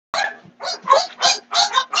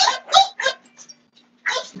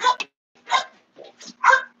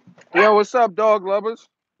Yo, what's up, dog lovers,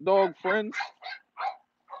 dog friends?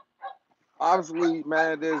 Obviously,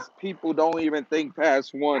 man, there's people don't even think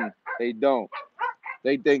past one. They don't.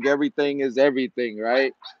 They think everything is everything,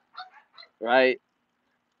 right? Right?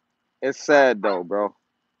 It's sad though, bro.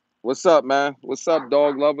 What's up, man? What's up,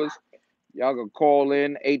 dog lovers? Y'all can call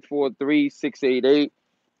in 843-688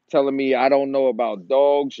 telling me I don't know about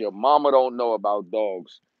dogs. Your mama don't know about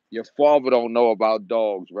dogs. Your father don't know about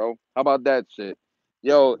dogs, bro. How about that shit?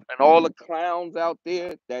 Yo, and all the clowns out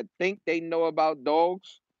there that think they know about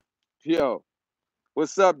dogs, yo,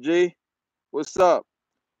 what's up, G? What's up?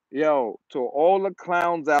 Yo, to all the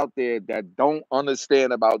clowns out there that don't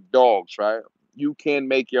understand about dogs, right? You can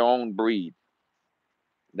make your own breed.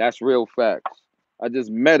 That's real facts. I just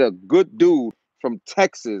met a good dude from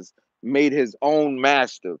Texas, made his own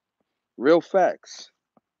master. Real facts.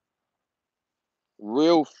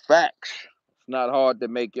 Real facts. It's not hard to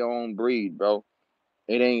make your own breed, bro.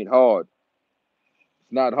 It ain't hard.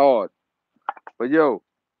 It's not hard. But yo,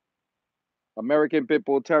 American Pit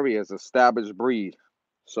Bull Terrier is established breed.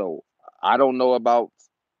 So I don't know about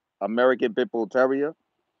American Pit Bull Terrier.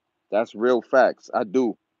 That's real facts. I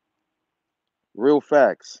do. Real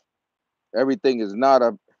facts. Everything is not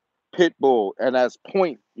a pit bull. And that's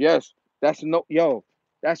point. Yes. That's no yo.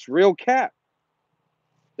 That's real cap.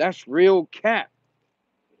 That's real cap.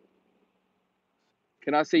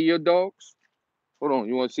 Can I see your dogs? Hold on.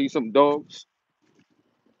 You want to see some dogs?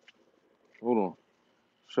 Hold on.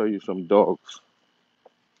 Show you some dogs.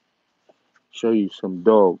 Show you some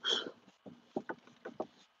dogs.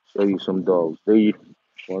 Show you some dogs. There you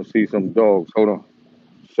want to see some dogs. Hold on.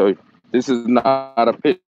 Show you. This is not a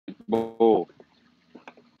pit bull.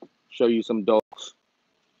 Show you some dogs.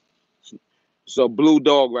 So blue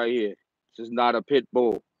dog right here. This is not a pit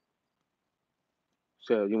bull.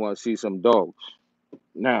 So you want to see some dogs.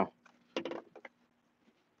 Now,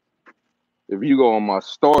 if you go on my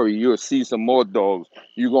story, you'll see some more dogs.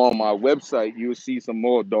 You go on my website, you'll see some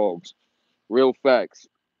more dogs. Real facts.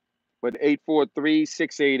 But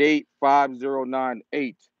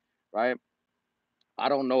 843-688-5098, right? I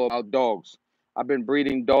don't know about dogs. I've been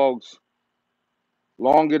breeding dogs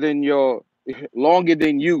longer than you,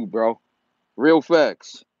 bro. Real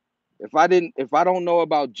facts. If I don't know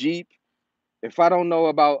about Jeep, if I don't know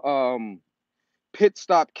about pit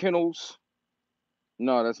stop kennels,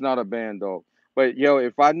 no, that's not a band dog. But yo,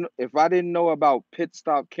 if I didn't know about pit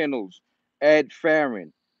stop kennels, Ed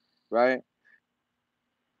Farron, right?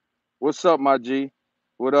 What's up, my G?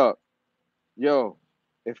 What up? Yo,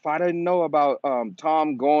 if I didn't know about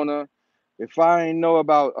Tom Garner, if I didn't know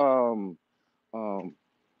about um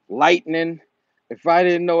Lightning, if I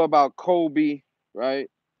didn't know about Kobe, right?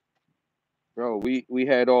 Bro, we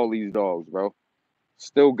had all these dogs, bro.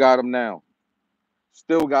 Still got them now.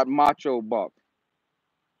 Still got Macho Buck.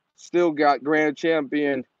 Still got Grand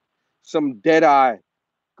Champion, some Deadeye.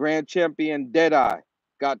 Grand Champion Deadeye.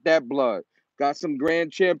 Got that blood. Got some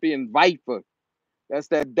Grand Champion Viper. That's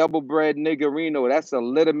that double bred niggerino. That's a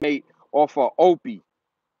litter mate off of Opie.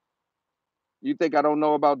 You think I don't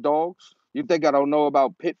know about dogs? You think I don't know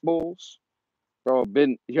about pit bulls? Bro,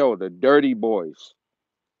 the dirty boys,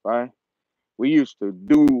 right? We used to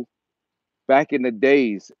do back in the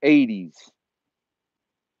days, 80s.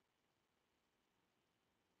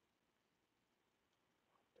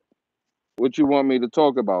 What you want me to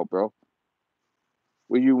talk about, bro?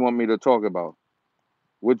 What you want me to talk about?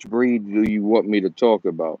 Which breed do you want me to talk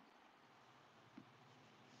about?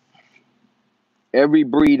 Every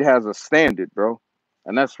breed has a standard, bro.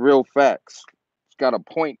 And that's real facts. It's got a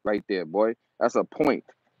point right there, boy. That's a point.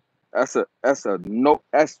 That's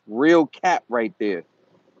real cap right there.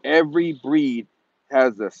 Every breed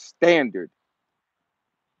has a standard.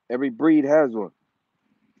 Every breed has one.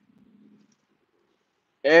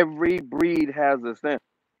 Every breed has a standard.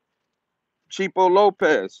 Chipo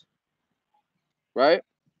Lopez, right?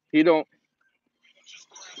 He don't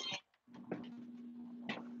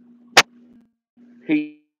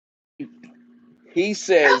he he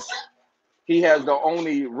says he has the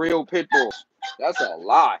only real pit bulls. That's a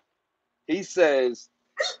lie. He says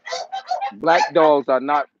black dogs are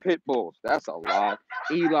not pit bulls. That's a lie.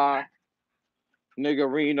 Eli,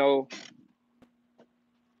 Niggerino,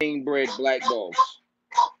 bred black dogs.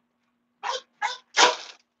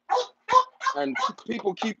 And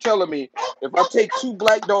people keep telling me if I take two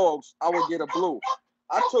black dogs, I will get a blue.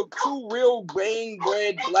 I took two real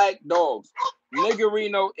bred black dogs,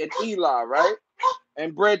 Niggerino and Eli, right?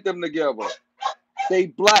 And bred them together. They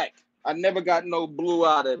black. I never got no blue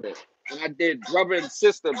out of it. And I did brother and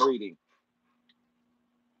sister breeding.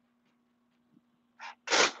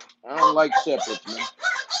 I don't like shepherds, man.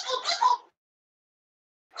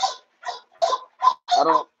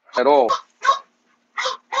 at all.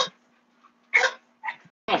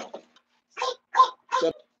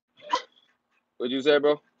 What'd you say,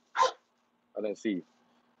 bro? I didn't see you.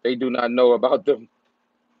 They do not know about them.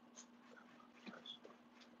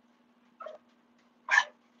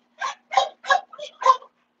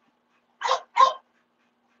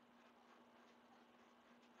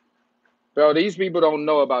 Bro, these people don't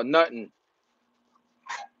know about nothing.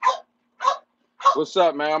 What's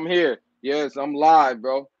up, man? I'm here. Yes, I'm live,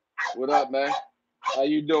 bro. What up, man? How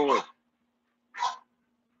you doing?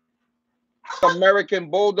 American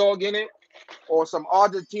Bulldog in it? Or some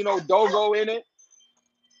Argentino Dogo in it?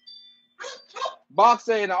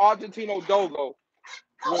 Boxer and an Argentino Dogo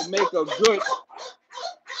will make a good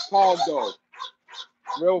hog dog.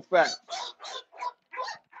 Real fact.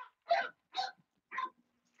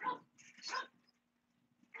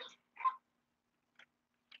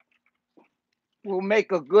 Will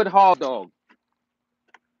make a good hog dog.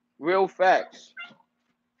 Real facts.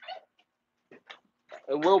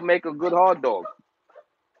 It will make a good hot dog.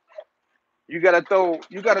 You gotta throw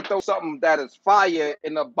something that is fire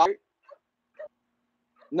in the body.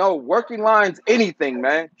 No, working lines, anything,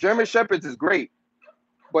 man. German Shepherds is great,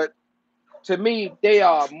 but to me, they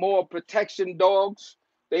are more protection dogs.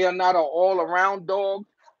 They are not an all-around dog,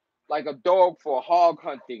 like a dog for hog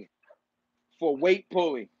hunting, for weight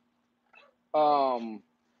pulling.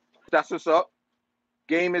 That's what's up.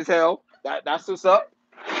 Game as hell. That's what's up.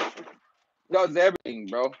 Does everything,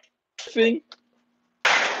 bro.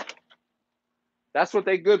 That's what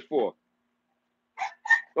they good for.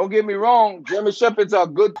 Don't get me wrong. German Shepherds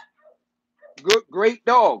are great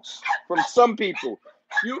dogs from some people.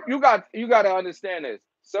 You got to understand this.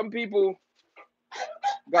 Some people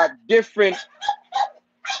got different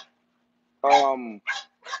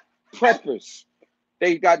preppers.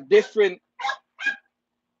 They got different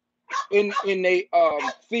in a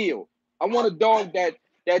field. I want a dog that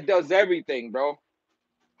does everything, bro.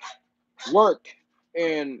 Work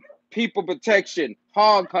and people protection,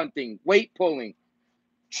 hog hunting, weight pulling.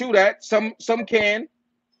 True that. Some can.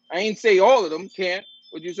 I ain't say all of them can't.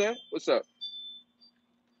 What'd you say? What's up?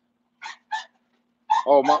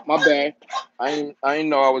 Oh, my bad. I ain't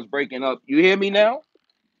know I was breaking up. You hear me now?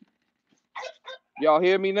 Y'all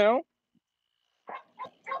hear me now?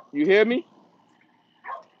 You hear me?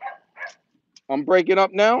 I'm breaking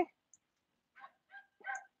up now.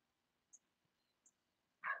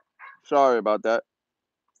 Sorry about that.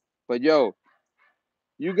 But yo,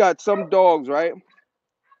 you got some dogs, right,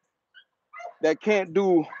 that can't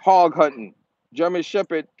do hog hunting. German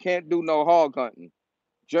Shepherd can't do no hog hunting.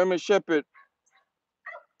 German Shepherd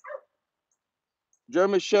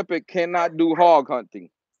cannot do hog hunting.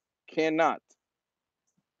 Cannot.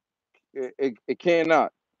 It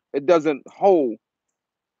cannot. It doesn't hold.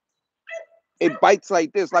 It bites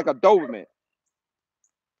like this, like a Doberman,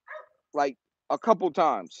 like a couple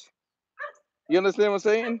times. You understand what I'm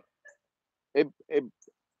saying? It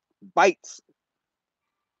bites.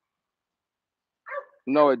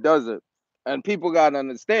 No, it doesn't. And people gotta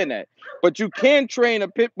understand that. But you can train a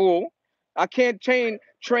pit bull. I can't train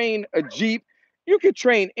a Jeep. You can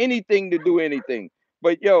train anything to do anything.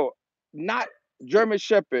 But yo, not German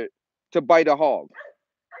Shepherd to bite a hog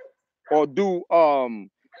or do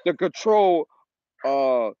the control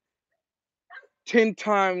 10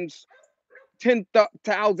 times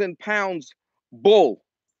 10,000 pounds bull.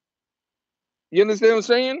 You understand what I'm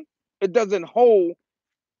saying? It doesn't hold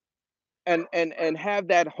and have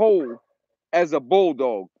that hold as a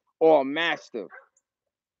bulldog or a mastiff.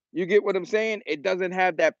 You get what I'm saying? It doesn't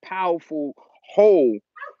have that powerful hold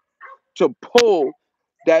to pull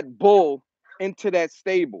that bull into that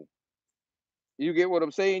stable. You get what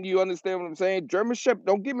I'm saying? You understand what I'm saying? German Shepherd,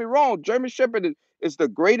 don't get me wrong, German Shepherd is the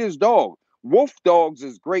greatest dog. Wolf dogs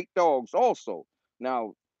is great dogs also.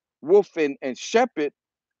 Now, Wolf and Shepherd,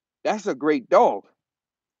 that's a great dog.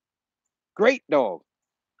 Great dog.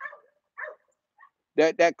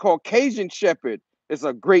 That Caucasian Shepherd is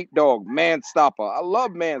a great dog, man stopper. I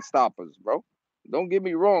love man stoppers, bro. Don't get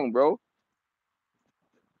me wrong, bro.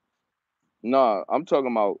 Nah, I'm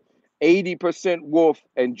talking about 80% Wolf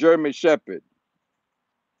and German Shepherd.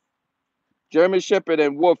 German Shepherd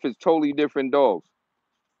and Wolf is totally different dogs.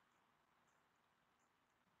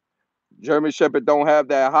 German Shepherd don't have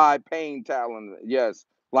that high pain talent. Yes,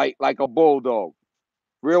 like a bulldog.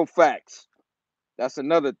 Real facts. That's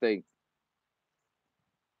another thing.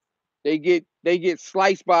 They get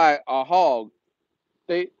sliced by a hog.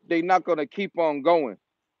 They not gonna keep on going.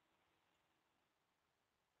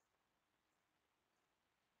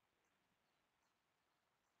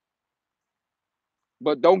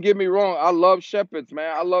 But don't get me wrong, I love shepherds,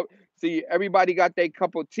 man. I love See, everybody got their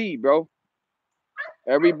cup of tea, bro.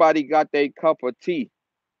 Everybody got their cup of tea.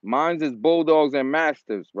 Mine's is Bulldogs and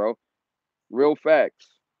Masters, bro. Real facts.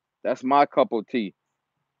 That's my cup of tea.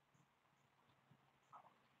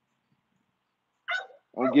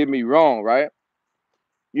 Don't get me wrong, right?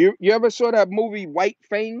 You ever saw that movie White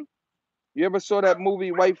Fang? You ever saw that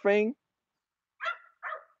movie White Fang?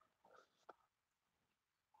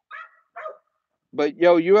 But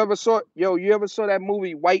you ever saw that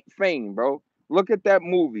movie White Fang, bro? Look at that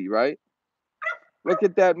movie, right? Look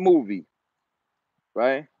at that movie,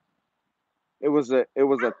 right? It was a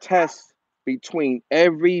test between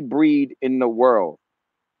every breed in the world,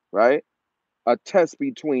 right? A test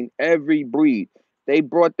between every breed. They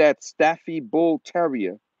brought that Staffy Bull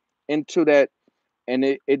Terrier into that, and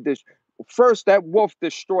first that wolf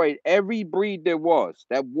destroyed every breed there was.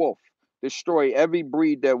 That wolf destroyed every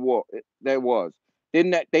breed there was.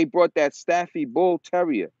 Then they brought that Staffy Bull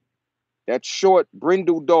Terrier, that short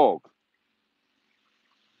brindle dog.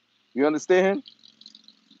 You understand?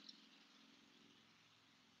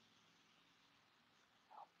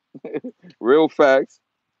 Real facts.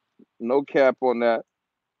 No cap on that.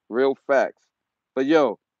 Real facts. But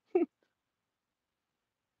yo,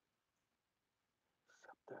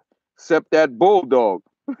 except that bulldog.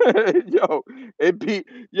 yo, it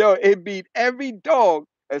beat every dog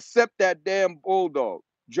except that damn bulldog.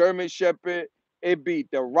 German Shepherd, it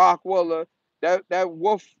beat the Rottweiler. That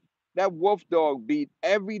wolf dog beat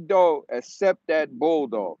every dog except that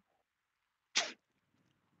bulldog.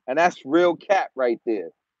 And that's real cat right there.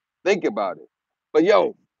 Think about it. But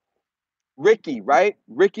yo, Ricky, right?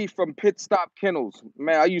 Ricky from Pit Stop Kennels.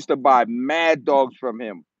 Man, I used to buy mad dogs from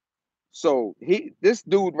him. So this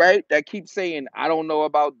dude, right, that keeps saying I don't know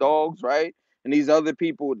about dogs, right? And these other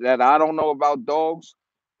people that I don't know about dogs,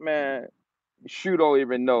 man, you don't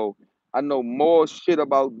even know. I know more shit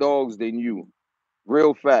about dogs than you.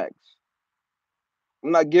 Real facts.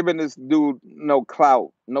 I'm not giving this dude no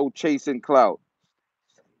clout, no chasing clout.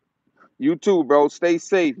 You too, bro. Stay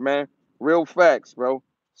safe, man. Real facts, bro.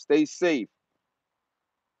 Stay safe.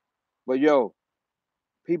 But yo,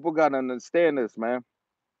 people gotta understand this, man.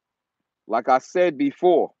 Like I said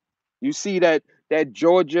before, you see that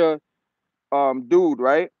Georgia dude,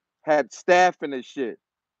 right? Had staff in his shit.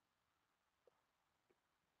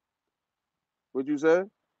 What you say?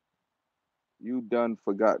 You done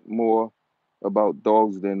forgot more about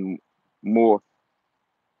dogs than more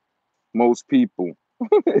most people.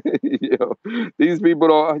 yo, these people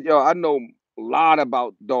don't. Yo, I know a lot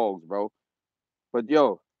about dogs, bro. But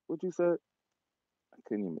yo, what you said? I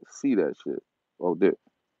couldn't even see that shit. Oh, there.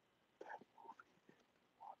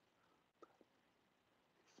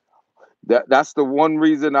 That's the one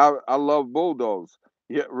reason I love Bulldogs.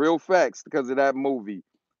 Yeah, real facts because of that movie,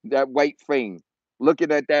 that white fang.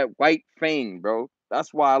 Looking at that white fang, bro.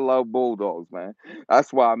 That's why I love Bulldogs, man.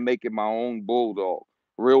 That's why I'm making my own Bulldog.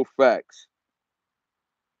 Real facts.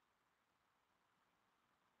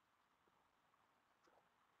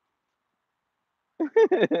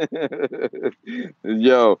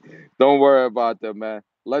 Yo, don't worry about them, man.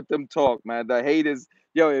 Let them talk, man. The haters,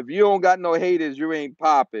 yo, if you don't got no haters, you ain't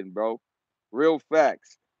popping, bro. Real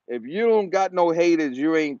facts. If you don't got no haters,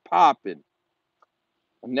 you ain't popping.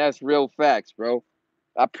 And that's real facts, bro.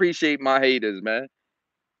 I appreciate my haters, man.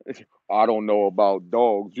 I don't know about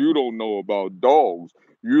dogs. You don't know about dogs.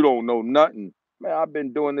 You don't know nothing. Man, I've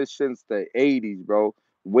been doing this since the 80s, bro.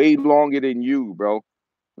 Way longer than you, bro.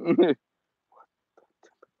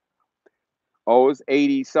 Oh, it's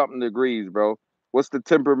 80 something degrees, bro. What's the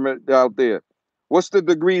temperament out there? What's the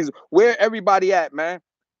degrees? Where everybody at, man?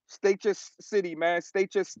 State your city, man.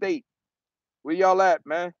 State your state. Where y'all at,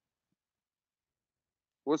 man?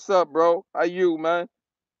 What's up, bro? How you, man?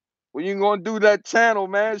 When you gonna do that channel,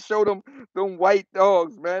 man? Show them white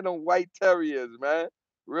dogs, man. Them white terriers, man.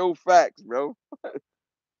 Real facts, bro.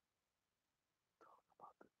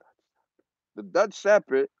 The Dutch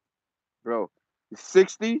Shepherd, bro.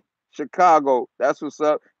 60, Chicago. That's what's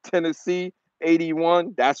up. Tennessee,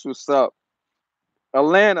 81. That's what's up.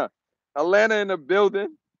 Atlanta. Atlanta in the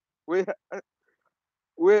building. We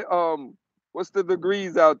we what's the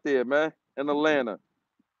degrees out there, man? In Atlanta.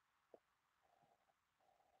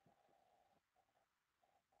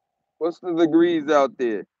 What's the degrees out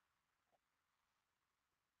there?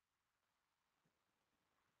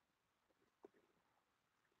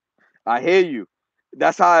 I hear you.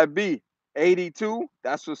 That's how it be. 82.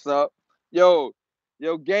 That's what's up. Yo,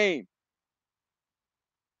 yo, game.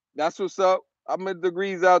 That's what's up. I'm in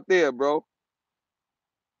degrees out there, bro.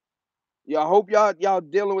 Y'all hope y'all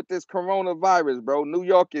dealing with this coronavirus, bro. New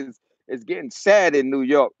York is getting sad in New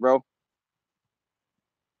York, bro.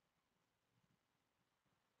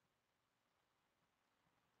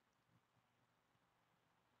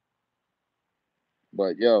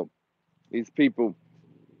 But yo, these people,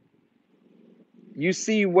 you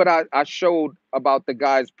see what I showed about the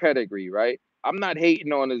guy's pedigree, right? I'm not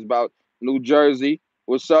hating on this about New Jersey.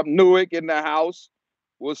 What's up, Newark in the house?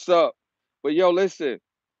 What's up? But yo, listen,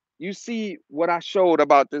 you see what I showed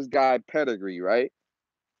about this guy pedigree, right?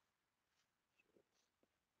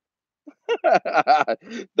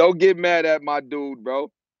 Don't get mad at my dude,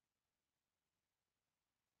 bro.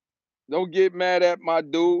 Don't get mad at my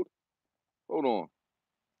dude. Hold on.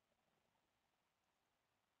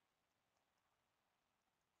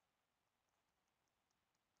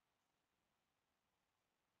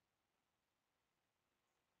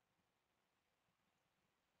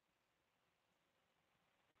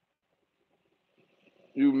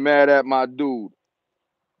 You mad at my dude.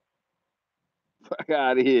 Fuck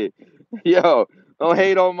out of here. Yo, don't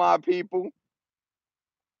hate on my people.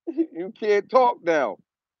 You can't talk now.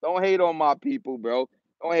 Don't hate on my people, bro.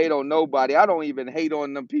 Don't hate on nobody. I don't even hate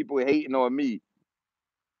on them people hating on me.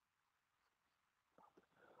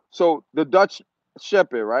 So the Dutch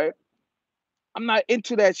Shepherd, right? I'm not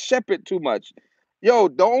into that Shepherd too much. The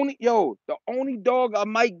only dog I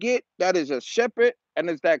might get that is a Shepherd, and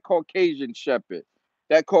it's that Caucasian Shepherd,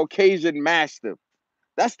 that Caucasian Mastiff.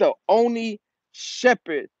 That's the only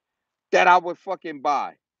Shepherd that I would fucking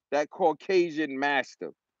buy. That Caucasian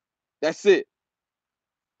Mastiff. That's it.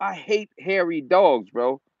 I hate hairy dogs,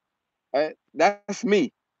 bro. That's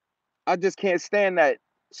me. I just can't stand that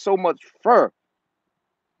so much fur.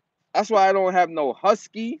 That's why I don't have no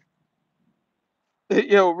husky.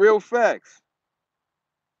 Yo, real facts.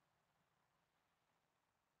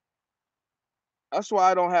 That's why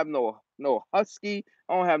I don't have no husky.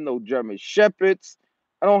 I don't have no German shepherds.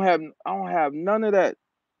 I don't have none of that.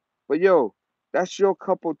 But yo, that's your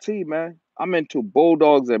cup of tea, man. I'm into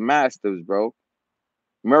bulldogs and mastiffs, bro.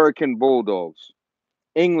 American bulldogs,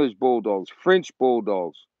 English bulldogs, French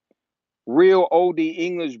bulldogs, real oldie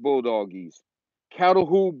English bulldoggies,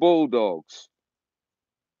 cattle bulldogs.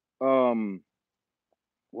 Um,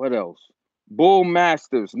 what else? Bull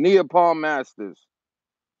mastiffs, Neapolitan mastiffs.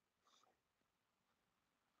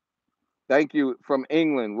 Thank you from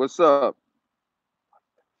England. What's up?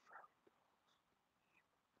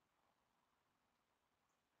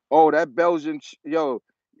 Oh, that Belgian, yo,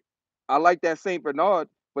 I like that Saint Bernard,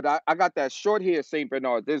 but I got that short hair Saint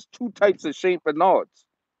Bernard. There's two types of Saint Bernards,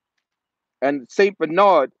 and Saint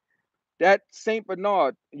Bernard, that Saint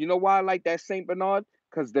Bernard. You know why I like that Saint Bernard?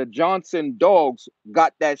 Because the Johnson dogs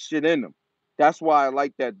got that shit in them. That's why I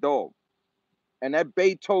like that dog. And that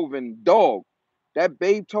Beethoven dog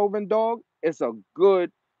is a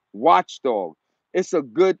good watchdog. It's a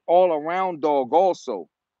good all around dog. Also,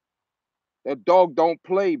 that dog don't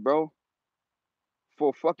play, bro.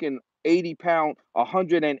 For fucking 80 pound,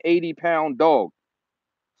 180 pound dog.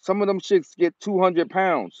 Some of them shits get 200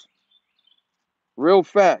 pounds. Real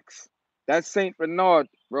facts. That Saint Bernard,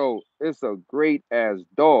 bro, it's a great ass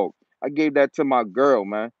dog. I gave that to my girl,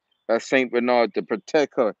 man. That Saint Bernard to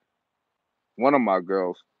protect her. One of my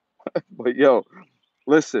girls. But yo,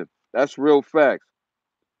 listen, that's real facts.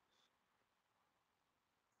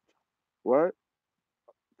 What?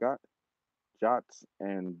 Got jots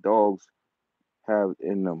and dogs have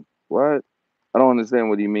in them. What? I don't understand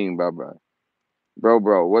what you mean, bro.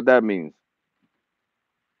 Bro, what that means?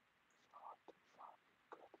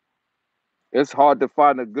 It's hard to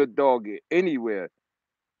find a good dog anywhere.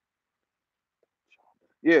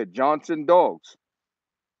 Yeah, Johnson dogs.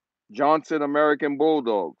 Johnson American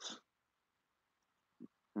Bulldogs.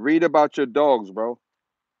 Read about your dogs, bro.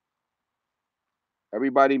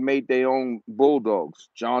 Everybody made their own bulldogs.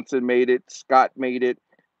 Johnson made it. Scott made it.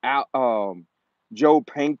 Al, Joe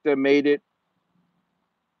Painter made it.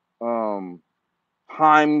 Um,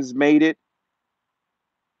 Himes made it.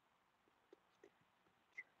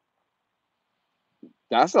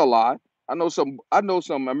 That's a lie. I know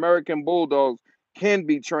some American bulldogs can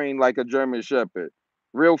be trained like a German Shepherd.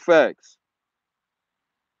 Real facts.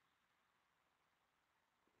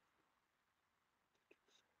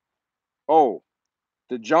 Oh,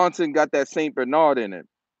 the Johnson got that Saint Bernard in it.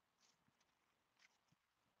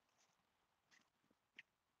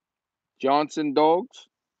 Johnson dogs.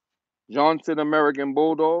 Johnson American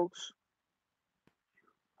Bulldogs.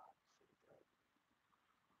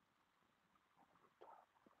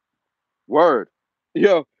 Word.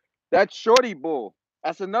 Yo, that's Shorty Bull.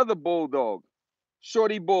 That's another bulldog.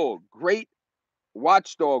 Shorty Bull. Great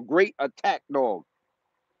watchdog. Great attack dog.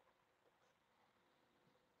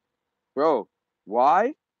 Bro,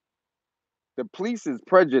 why? The police is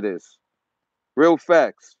prejudice. Real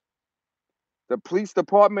facts. The police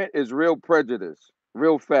department is real prejudice.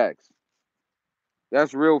 Real facts.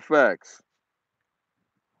 That's real facts.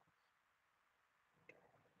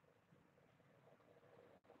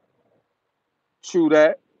 True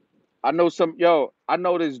that. I know I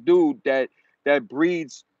know this dude that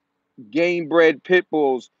breeds game bred pit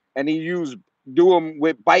bulls, and he do them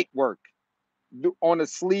with bite work, on the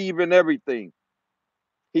sleeve and everything.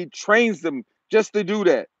 He trains them just to do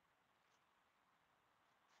that.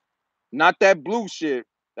 Not that blue shit.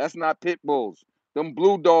 That's not pit bulls. Them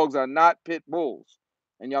blue dogs are not pit bulls.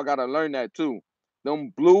 And y'all gotta learn that too.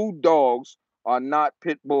 Them blue dogs are not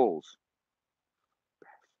pit bulls.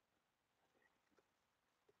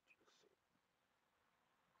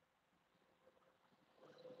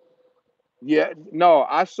 Yeah, no,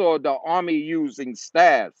 I saw the army using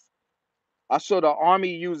staves. I saw the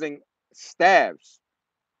army using staves.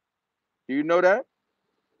 Do you know that?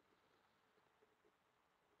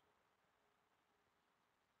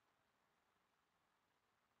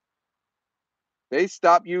 They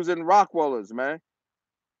stopped using Rockwellers, man.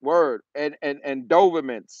 Word. And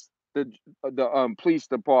Dobermans. The police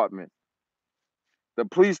department. The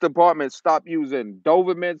police department stopped using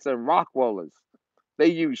Dobermans and Rockwellers. They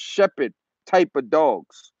use Shepherd type of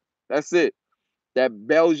dogs. That's it. That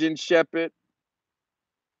Belgian Shepherd,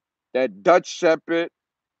 that Dutch Shepherd,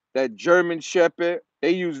 that German Shepherd. They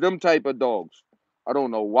use them type of dogs. I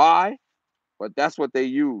don't know why, but that's what they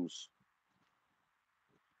use.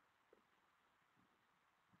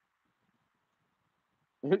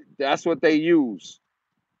 That's what they use.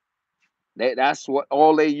 That's what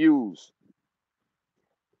all they use.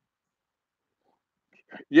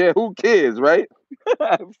 Yeah, who cares, right?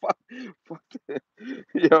 Fuck, fuck that.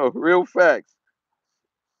 Yo, real facts.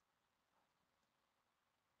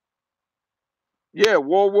 Yeah,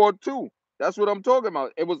 World War II. That's what I'm talking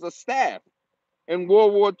about. It was a staff in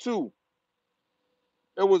World War II.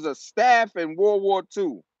 It was a staff in World War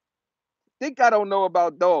II. Think I don't know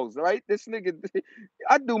about dogs, right? This nigga,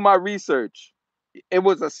 I do my research. It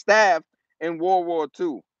was a staff in World War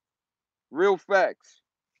II. Real facts.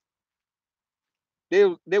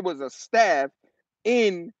 There was a staff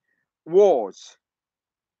in wars.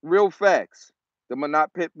 Real facts. Them are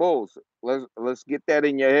not pit bulls. Let's get that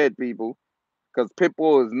in your head, people. Because pit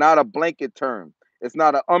bull is not a blanket term. It's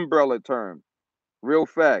not an umbrella term. Real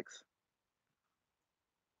facts.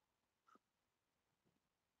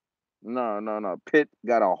 No, no, no. Pit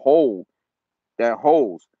got a hole. That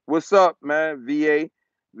holes. What's up, man? VA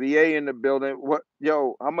in the building. What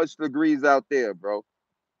yo, how much degrees out there, bro?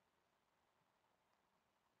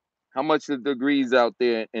 How much the degrees out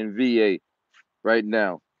there in VA right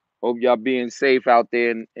now? Hope y'all being safe out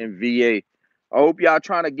there in VA. I hope y'all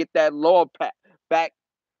trying to get that law back.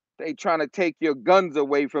 They trying to take your guns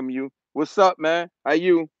away from you. What's up, man? How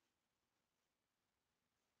you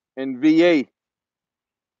in VA?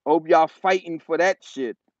 Hope y'all fighting for that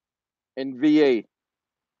shit in VA.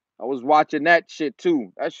 I was watching that shit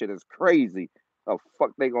too. That shit is crazy. The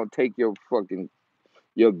fuck they gonna take your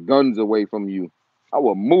guns away from you? I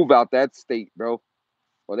will move out that state, bro.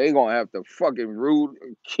 Or they gonna have to fucking rude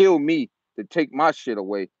kill me to take my shit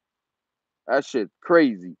away. That shit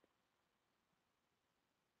crazy.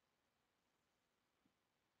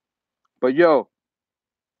 But yo,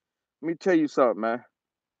 let me tell you something, man.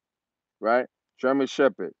 Right? German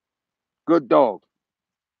Shepherd. Good dog.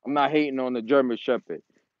 I'm not hating on the German Shepherd.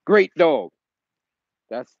 Great dog.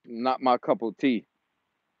 That's not my cup of tea.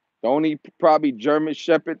 The only probably German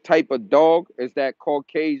Shepherd type of dog is that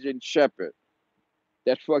Caucasian Shepherd.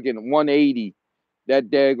 That fucking 180.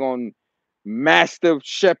 That daggone Mastiff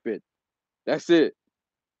Shepherd. That's it.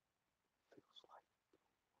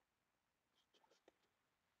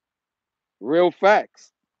 Real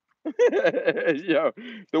facts. Yo,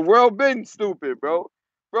 the world been stupid, bro.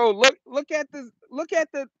 Bro, look at this. Look at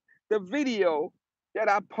the video that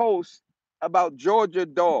I post about Georgia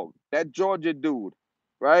dog. That Georgia dude,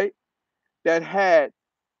 right? That had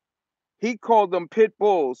he called them pit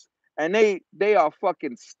bulls, and they are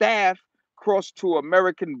fucking staff crossed to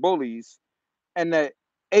American bullies, and the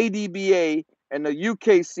ADBA and the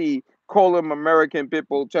UKC call them American pit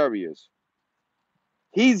bull terriers.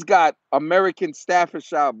 He's got American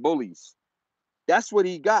Staffordshire bullies. That's what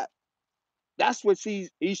he got. That's what he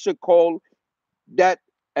should call that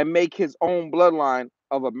and make his own bloodline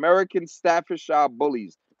of American Staffordshire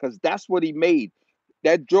bullies, because that's what he made.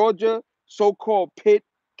 That Georgia so-called pit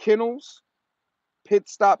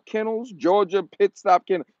stop kennels, Georgia pit stop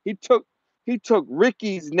kennel. He took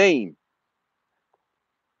Ricky's name,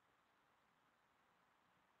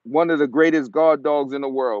 one of the greatest guard dogs in the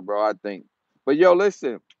world, bro. I think. But yo,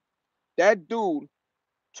 listen, that dude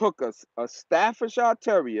took a Staffordshire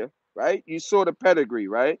Terrier, right? You saw the pedigree,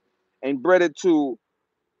 right? And bred it to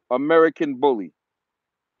American Bully.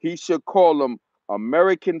 He should call them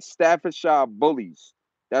American Staffordshire Bullies.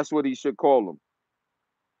 That's what he should call them.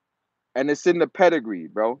 And it's in the pedigree,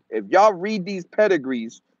 bro. If y'all read these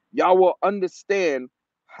pedigrees, y'all will understand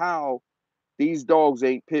how these dogs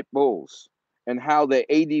ain't pit bulls and how the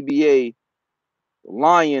ADBA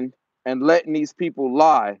lying and letting these people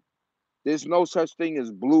lie. There's no such thing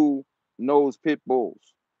as blue nose pit bulls.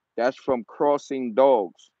 That's from crossing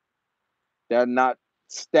dogs. They're not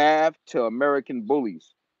staffed to American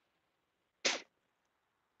bullies.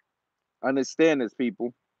 Understand this,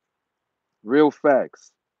 people. Real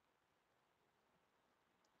facts.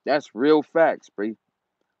 That's real facts, bro.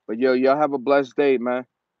 But yo, y'all have a blessed day, man.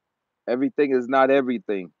 Everything is not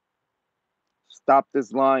everything. Stop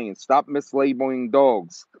this lying. Stop mislabeling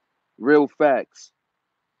dogs. Real facts.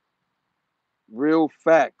 Real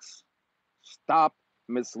facts. Stop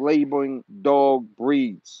mislabeling dog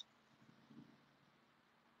breeds.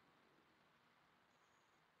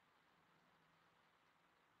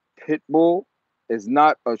 Pit bull is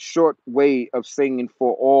not a short way of saying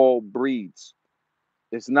for all breeds.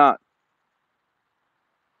 It's not.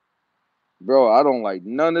 Bro, I don't like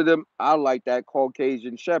none of them. I like that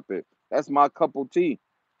Caucasian Shepherd. That's my cup of tea.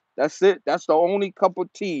 That's it. That's the only cup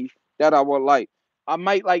of tea that I would like. I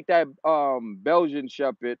might like that Belgian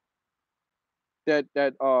Shepherd that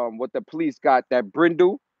what the police got, that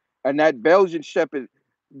brindle, and that Belgian Shepherd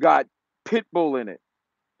got pit bull in it.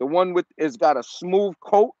 The one with it's got a smooth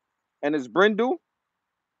coat and it's brindle.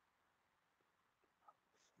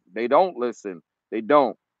 They don't listen. They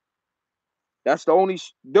don't. That's the only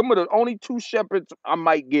them are the only two shepherds I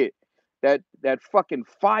might get. That fucking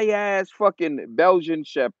fire ass fucking Belgian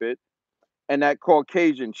Shepherd and that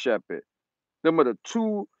Caucasian Shepherd. Them are the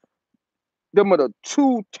two. Them are the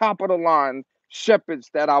two top of the line shepherds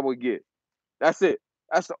that I would get. That's it.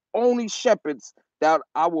 That's the only shepherds that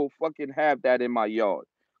I will fucking have that in my yard.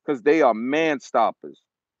 Because they are man stoppers.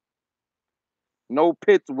 No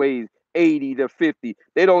pits weighs 80 to 50.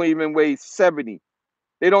 They don't even weigh 70.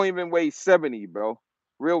 They don't even weigh 70, bro.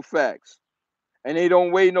 Real facts. And they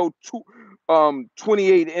don't weigh no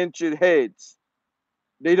 28-inch heads.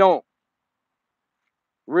 They don't.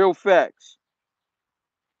 Real facts.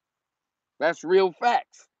 That's real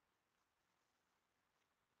facts.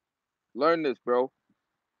 Learn this, bro.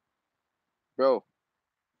 Bro.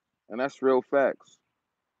 And that's real facts.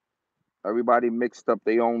 Everybody mixed up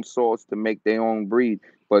their own sauce to make their own breed.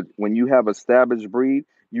 But when you have established breed,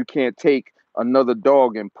 you can't take another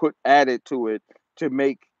dog and add it to it to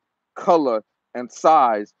make color and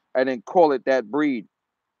size and then call it that breed.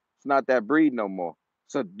 It's not that breed no more.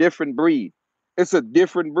 It's a different breed. It's a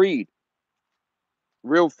different breed.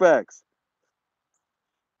 Real facts.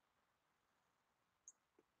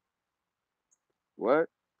 What?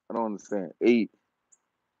 I don't understand. Eight.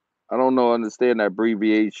 I don't know. Understand that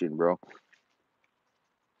abbreviation, bro.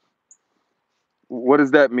 What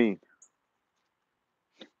does that mean?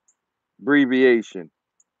 Abbreviation.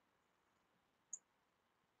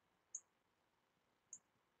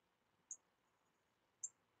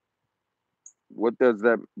 What does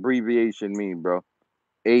that abbreviation mean, bro?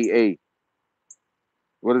 AA.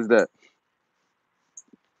 What is that?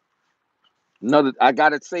 Another. I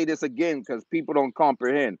gotta say this again because people don't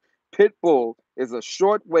comprehend. Pit bull is a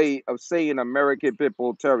short way of saying American Pit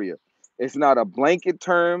Bull Terrier. It's not a blanket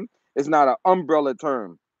term. It's not an umbrella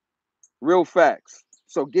term. Real facts.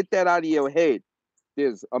 So get that out of your head.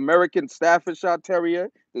 There's American Staffordshire Terrier.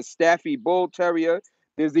 There's Staffy Bull Terrier.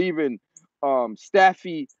 There's even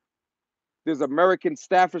Staffy. There's American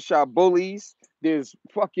Staffordshire Bullies. There's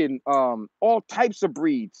fucking all types of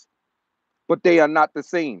breeds, but they are not the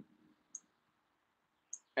same.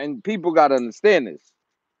 And people gotta understand this.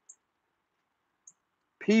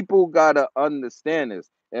 People gotta understand this.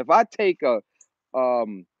 If I take a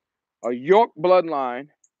York bloodline,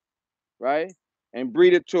 right, and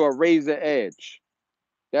breed it to a razor edge,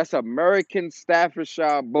 that's American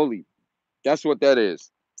Staffordshire Bully. That's what that is.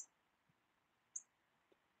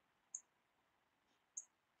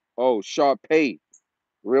 Oh, Sharpei.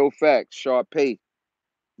 Real facts. Sharpei.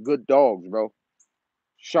 Good dogs, bro.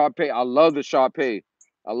 Sharpei. I love the Sharpei.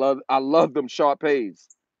 I love them Sharpeis.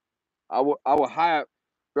 I would hire,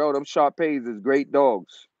 bro. Them Sharpeis is great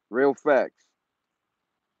dogs. Real facts.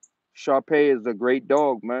 Sharpei is a great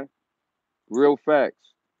dog, man. Real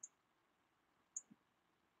facts.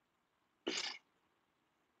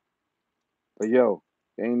 But yo,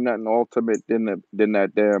 ain't nothing ultimate than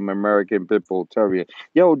that damn American Pit Bull Terrier.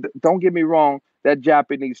 Yo, don't get me wrong. That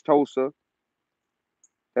Japanese Tosa,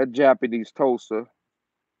 that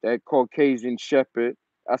Caucasian Shepherd,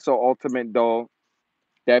 that's an ultimate dog.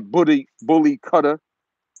 That bully cutter,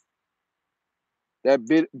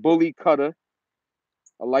 bully cutter.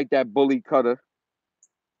 I like that bully cutter.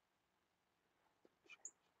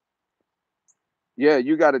 Yeah,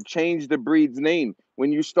 you got to change the breed's name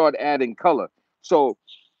when you start adding color. So,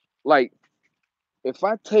 like, if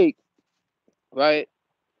I take, right,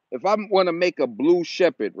 if I want to make a blue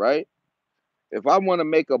shepherd, right? If I want to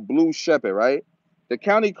make a blue shepherd, right? The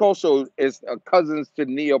county coastal is cousins to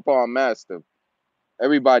Neapolitan Mastiff.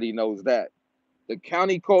 Everybody knows that. The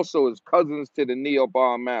county coastal is cousins to the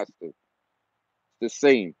Neapolitan Mastiff. The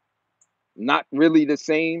same. Not really the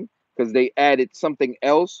same because they added something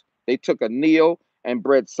else. They took a Neo and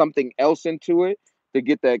bred something else into it to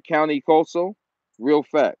get that county coastal. Real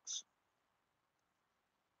facts.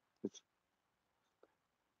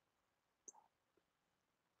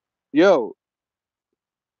 Yo,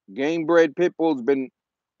 game bred pit bull's been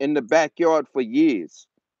in the backyard for years.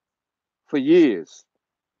 For years.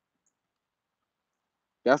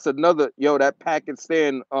 That's another that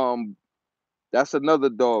Pakistan that's another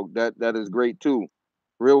dog that is great too.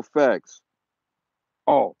 Real facts.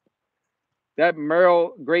 Oh, that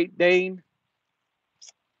Merle Great Dane,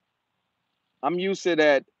 I'm used to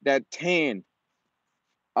that tan.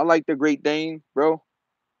 I like the Great Dane, bro.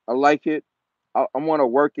 I like it. I want a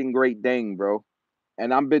working Great Dane, bro.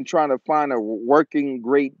 And I've been trying to find a working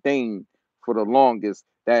Great Dane for the longest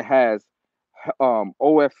that has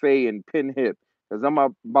OFA and pin hip because I'm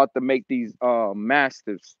about to make these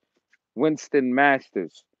Masters, Winston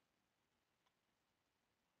Masters.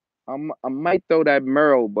 I might throw that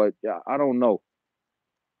Merle, but I don't know.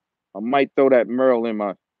 I might throw that Merle in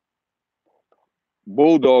my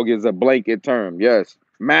Bulldog is a blanket term. Yes.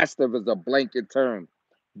 Mastiff is a blanket term.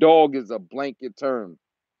 Dog is a blanket term.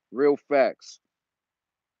 Real facts.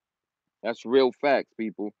 That's real facts,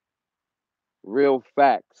 people. Real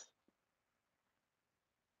facts.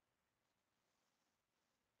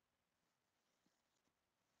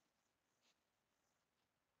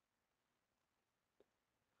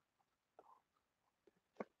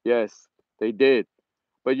 Yes, they did.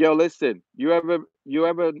 But yo, listen, you ever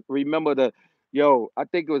remember I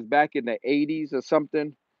think it was back in the 80s or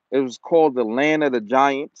something. It was called the Land of the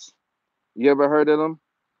Giants. You ever heard of them?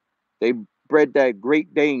 They bred that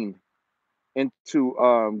Great Dane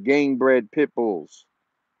into game bred pit bulls.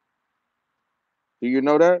 Do you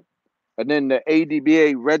know that? And then the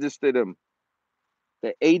ADBA registered them.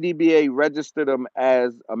 The ADBA registered them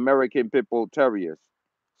as American Pit Bull Terriers.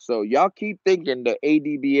 So y'all keep thinking the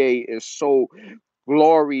ADBA is so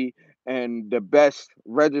glory and the best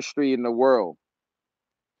registry in the world.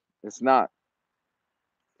 It's not.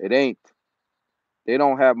 It ain't. They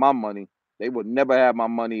don't have my money. They would never have my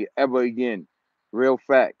money ever again. Real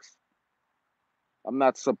facts. I'm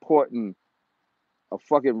not supporting a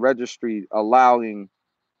fucking registry allowing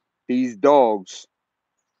these dogs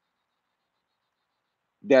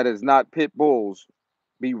that is not pit bulls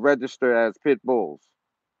be registered as pit bulls.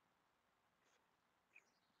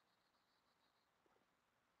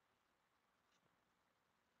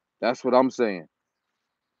 That's what I'm saying.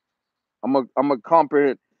 I'm a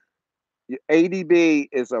comprehend. ADB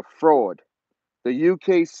is a fraud. The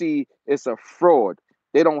UKC is a fraud.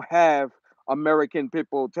 They don't have American Pit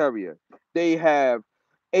Bull Terrier. They have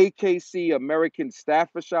AKC American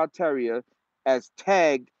Staffordshire Terrier as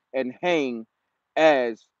tagged and hang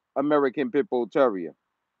as American Pit Bull Terrier.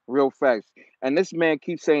 Real facts. And this man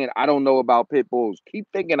keeps saying, I don't know about pit bulls. Keep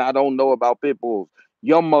thinking I don't know about pit bulls.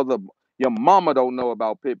 Your mother, your mama don't know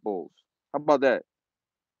about pit bulls. How about that?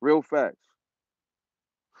 Real facts.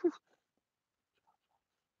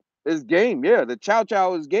 It's game. Yeah, the chow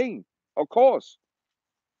chow is game. Of course.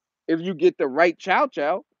 If you get the right chow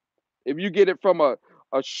chow, if you get it from a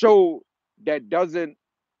show that doesn't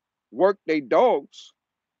work they dogs,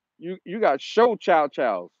 you got show chow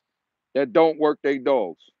chows that don't work they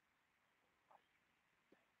dogs.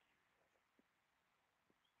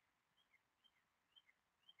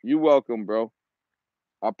 You welcome, bro.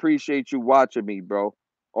 I appreciate you watching me, bro.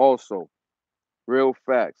 Also, real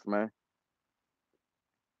facts, man.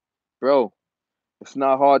 Bro, it's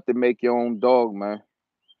not hard to make your own dog, man.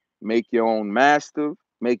 Make your own mastiff,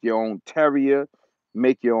 make your own terrier,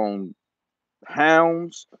 make your own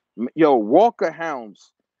hounds. Yo, Walker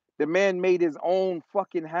hounds. The man made his own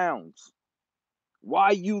fucking hounds.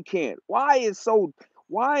 Why you can't? Why is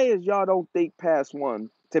y'all don't think past one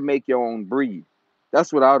to make your own breed?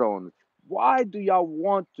 That's what I don't. Why do y'all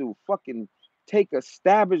want to fucking take a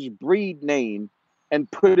established breed name and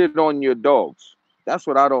put it on your dogs? That's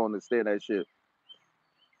what I don't understand that shit.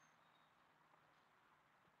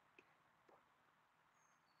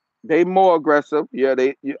 They more aggressive. Yeah,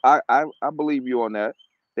 I believe you on that.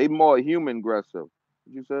 They more human aggressive.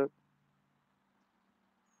 You said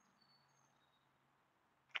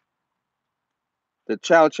the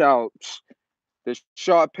chow chow. The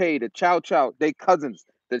Shar-Pei, the Chow Chow, they cousins.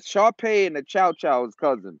 The Shar-Pei and the Chow Chow is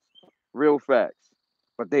cousins. Real facts.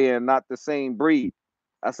 But they are not the same breed.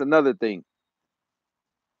 That's another thing.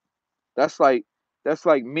 That's like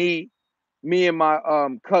me and my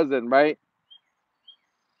cousin, right?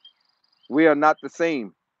 We are not the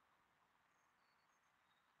same.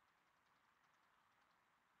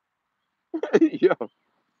 Yo,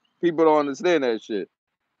 people don't understand that shit.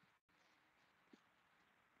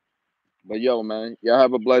 But yo, man, y'all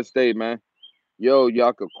have a blessed day, man. Yo,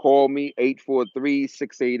 y'all could call me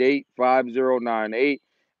 843-688-5098.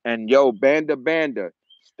 And yo, Banda,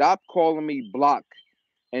 stop calling me block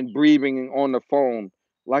and breathing on the phone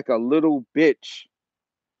like a little bitch.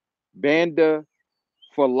 Banda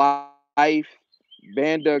for life,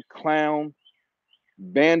 Banda clown,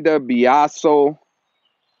 Banda Biaso.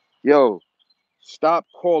 Yo, stop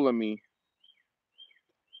calling me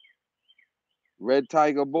Red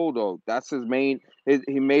Tiger Bulldog. That's his main.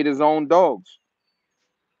 He made his own dogs.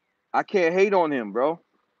 I can't hate on him, bro.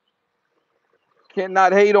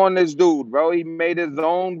 Cannot hate on this dude, bro. He made his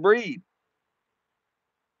own breed.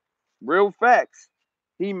 Real facts.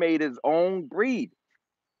 He made his own breed,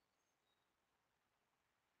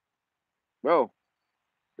 bro.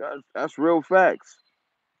 That's real facts.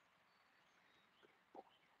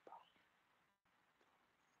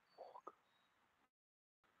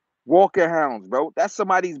 Walker Hounds, bro. That's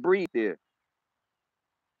somebody's breed there.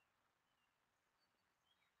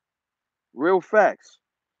 Real facts.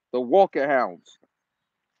 The Walker Hounds.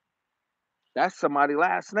 That's somebody's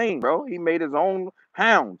last name, bro. He made his own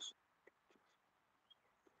hounds.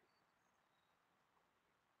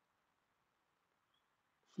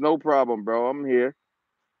 No problem, bro. I'm here.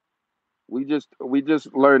 We just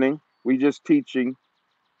learning. We just teaching.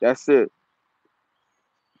 That's it.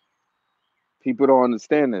 People don't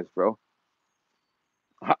understand this, bro.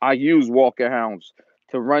 I use Walker Hounds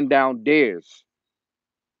to run down dares.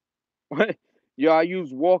 Yo, I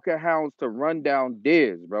use Walker Hounds to run down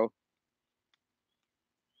dares, bro.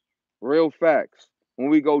 Real facts. When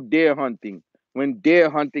we go deer hunting, when deer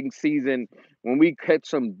hunting season, when we catch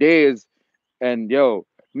some deers and yo,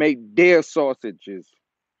 make deer sausages.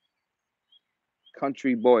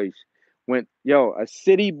 Country boys. Went yo, a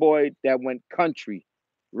city boy that went country.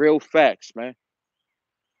 Real facts, man.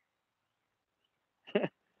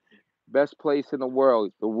 Best place in the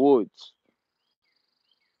world, the woods.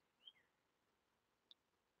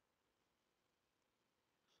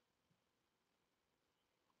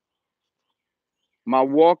 My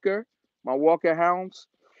Walker, my Walker Hounds,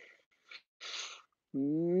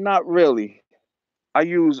 not really. I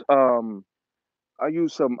use I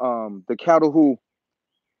use some the cattle who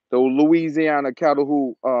the Louisiana cattle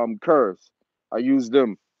who curves. I use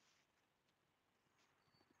them.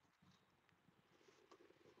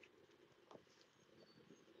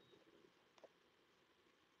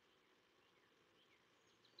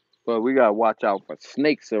 But we gotta watch out for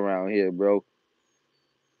snakes around here, bro.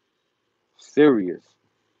 Serious.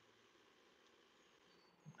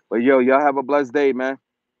 But yo, y'all have a blessed day, man.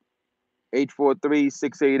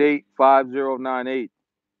 843-688-5098.